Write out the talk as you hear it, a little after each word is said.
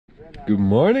Good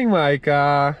morning,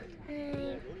 Micah.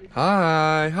 Hi.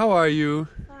 Hi, how are you?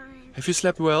 Fine. Have you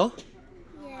slept well?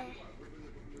 Yeah.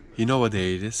 You know what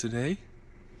day it is today?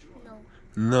 No.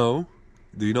 No?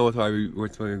 Do you know what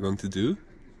we're going to do?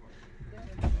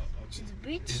 To the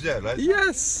beach? Is there, right?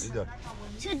 Yes! Is there?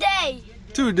 Today.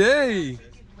 Today!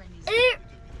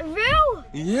 Real?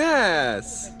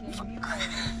 Yes!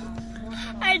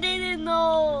 I didn't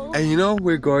know. And you know,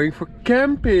 we're going for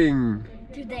camping!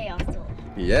 Today also.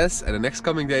 Yes, and the next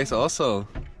coming days also.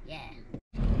 Yeah.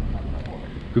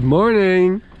 Good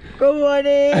morning! Good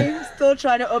morning. Still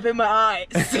trying to open my eyes.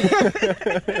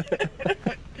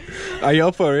 Are you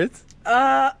up for it?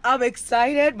 I'm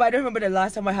excited, but I don't remember the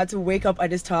last time I had to wake up at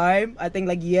this time. I think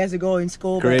like years ago in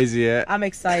school. but Crazy, yeah? I'm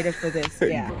excited for this.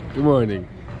 Yeah. Good morning.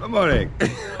 Good morning.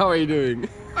 How are you doing?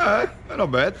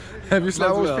 Not bad. Have you I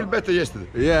slept always well? feel better yesterday.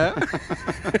 Yeah?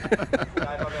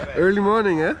 Early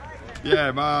morning, eh?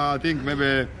 Yeah, but I think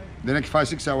maybe the next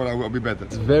 5-6 hours I will be better.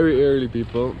 It's very early,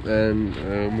 people, and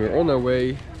we're on our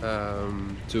way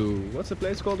to, what's the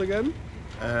place called again?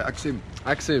 Acheampong.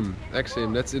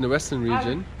 Acheampong, that's in the western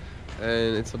region,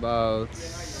 and it's about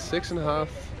 6.5,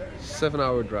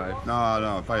 7-hour drive.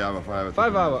 No, 5 hours.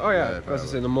 5 hour, oh yeah, 5 because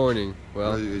it's hours. in the morning.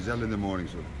 Well, It's early in the morning,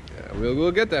 so. yeah,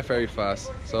 we'll get there very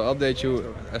fast, so I'll update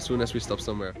you as soon as we stop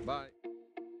somewhere. Bye!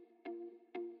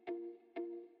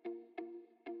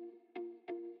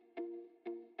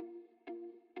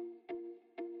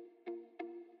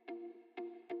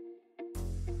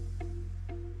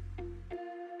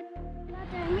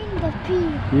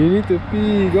 You need to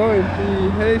pee, go and pee.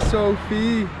 Hey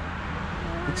Sophie!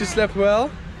 Did you sleep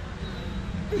well?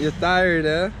 You're tired,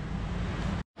 eh?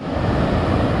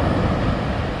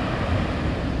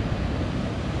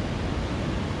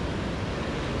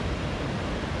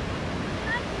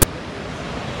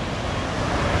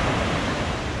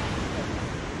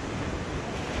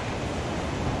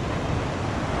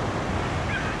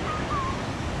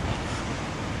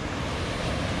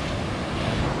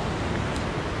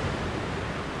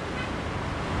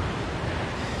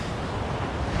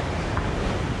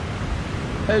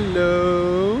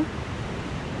 Hello.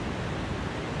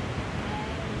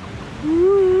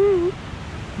 Woo.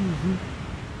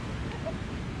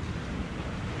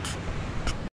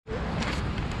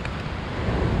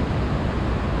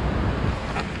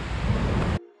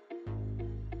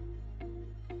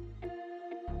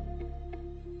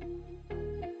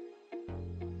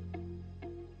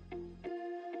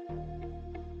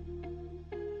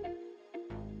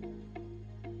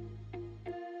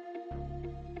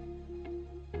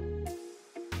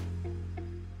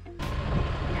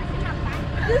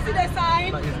 You see that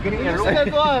sign?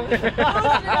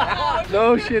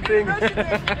 No shitting.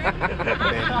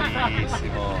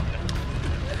 Bellissimo.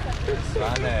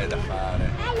 Sale da fare.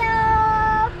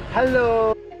 Hello.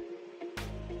 Hello.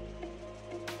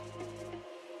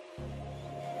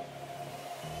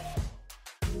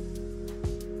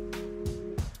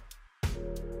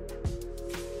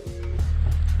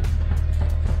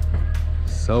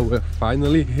 So we're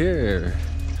finally here.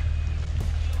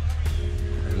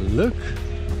 And look.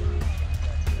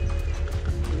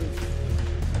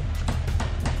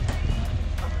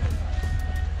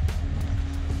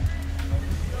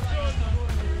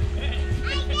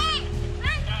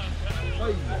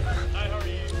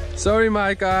 Sorry,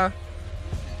 Micah.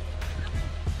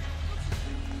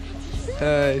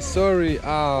 Hey, sorry.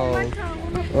 Ow.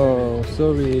 Oh,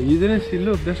 sorry. You didn't see.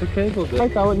 Look, there's a cable there.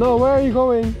 Micah, no, where are you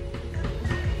going?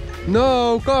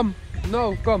 No, come.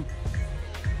 No, come.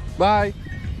 Bye.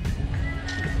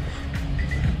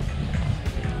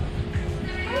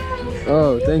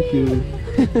 Oh, thank you.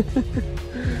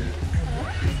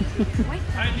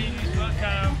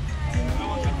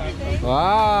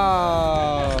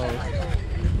 Wow.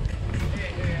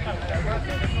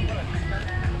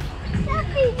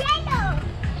 Sophie, yellow.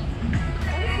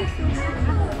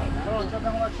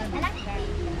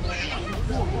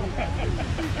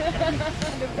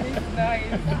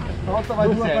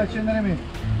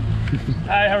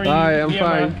 Hi, how are you? Hi, I'm Me and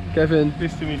fine. Kevin.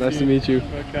 Nice to meet Nice you. to meet you.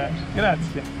 Ok,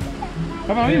 grazie.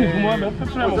 Ma io mi fumo,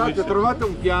 facciamo questo. Trovate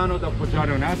un piano da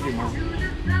appoggiare un attimo.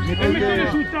 E mettete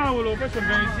sul tavolo, poi ci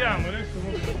organizziamo. Adesso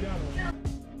vediamo.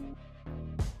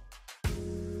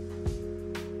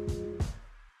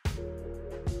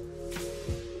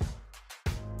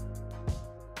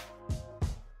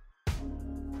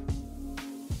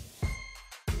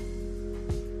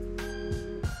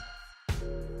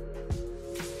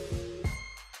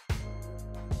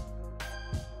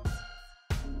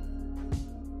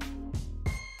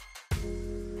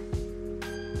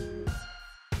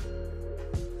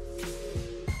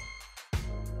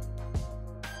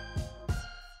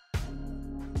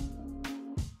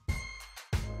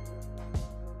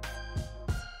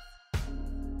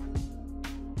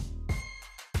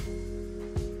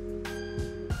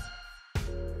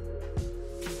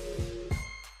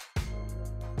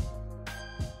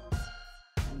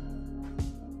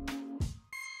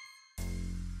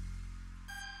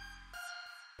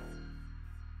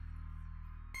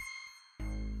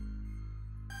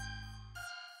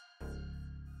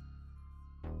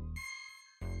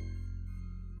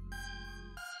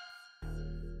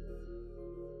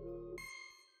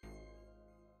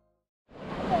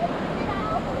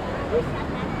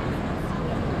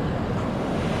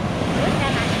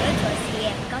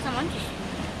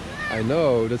 I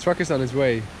know, the truck is on its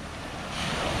way. It's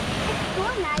so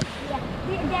nice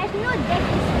here. There's no deck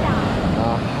stuff.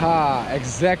 Aha,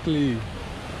 exactly.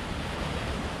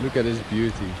 Look at this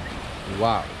beauty.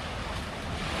 Wow.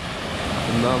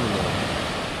 Phenomenal.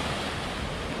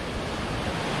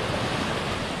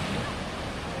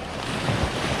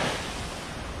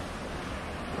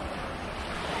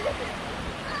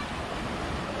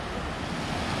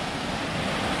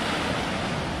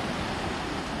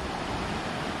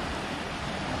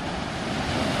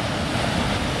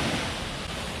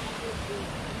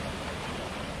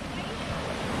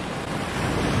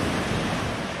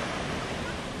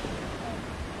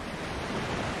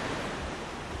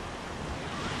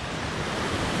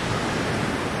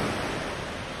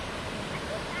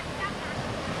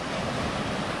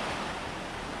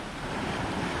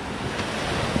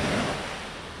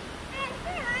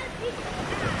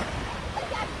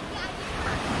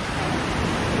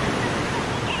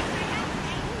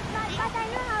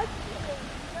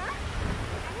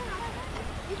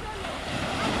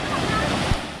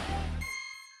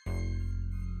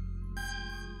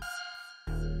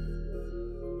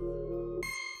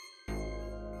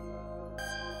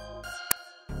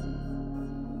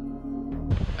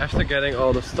 After getting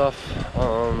all the stuff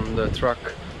on the truck,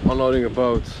 unloading a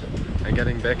boat and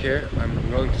getting back here, I'm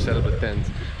going to set up a tent.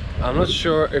 I'm not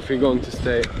sure if we're going to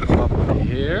stay up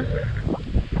here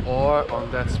or on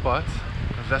that spot,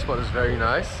 because that spot is very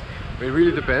nice. It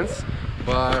really depends,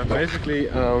 but basically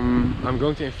I'm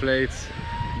going to inflate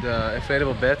the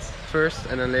inflatable bed first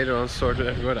and then later on sort it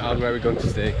everywhere out where we're going to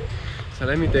stay. So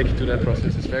let me take you through that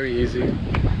process. It's very easy.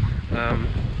 I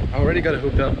already got it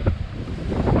hooked up.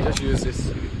 Just use this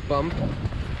pump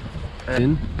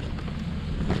and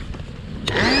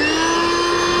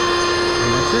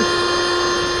that's it.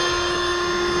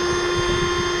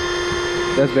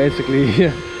 That's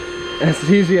basically as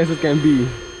easy as it can be.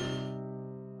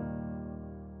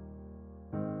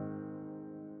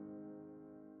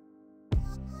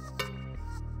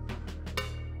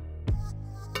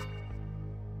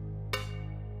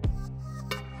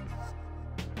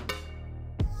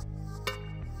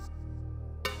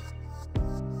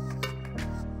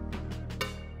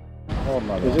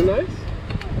 Is it nice?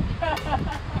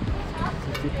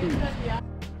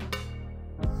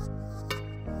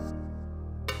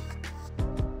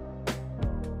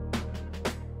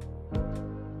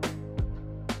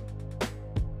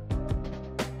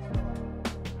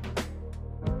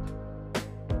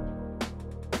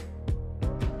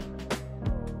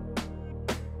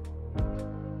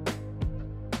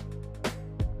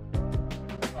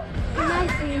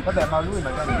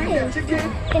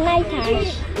 Can I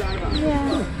touch?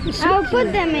 Yeah. I'll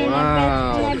put them in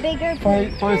a bigger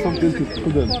Find something to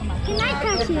put them. Can I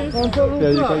touch this?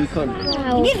 Yeah, you can.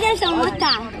 Wow. Give them some water. I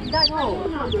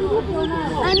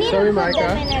need Sorry, to put Micah.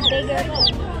 them in a bigger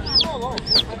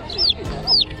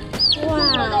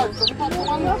Wow.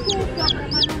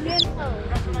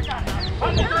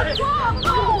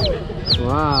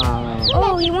 Wow.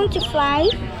 Oh, you want to fly?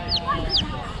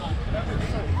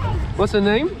 What's her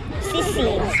name?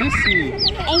 Sissy. Sissy.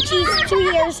 And she's 2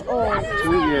 years old.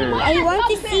 2 years. I want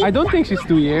to see. I don't think she's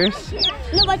 2 years.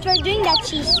 No, but we're doing that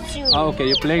she's 2. Oh, okay,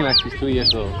 you're playing like she's 2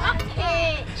 years old.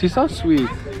 She's so sweet.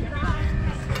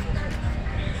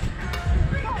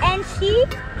 And she,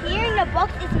 here in the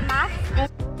box is Max.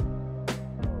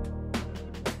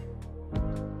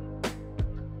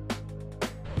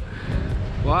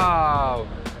 Wow.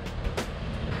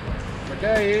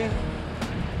 Okay.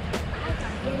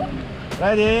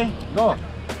 Ready? Go.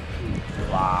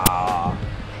 Wow.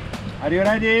 Are you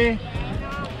ready?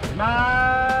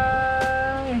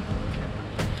 Smile.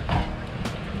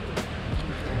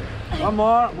 One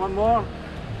more.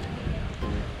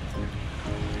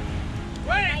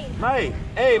 Mai.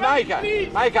 Hey,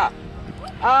 Micah.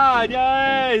 Ah,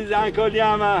 yes, Uncle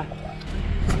Yama.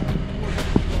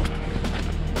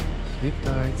 Sleep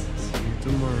tight.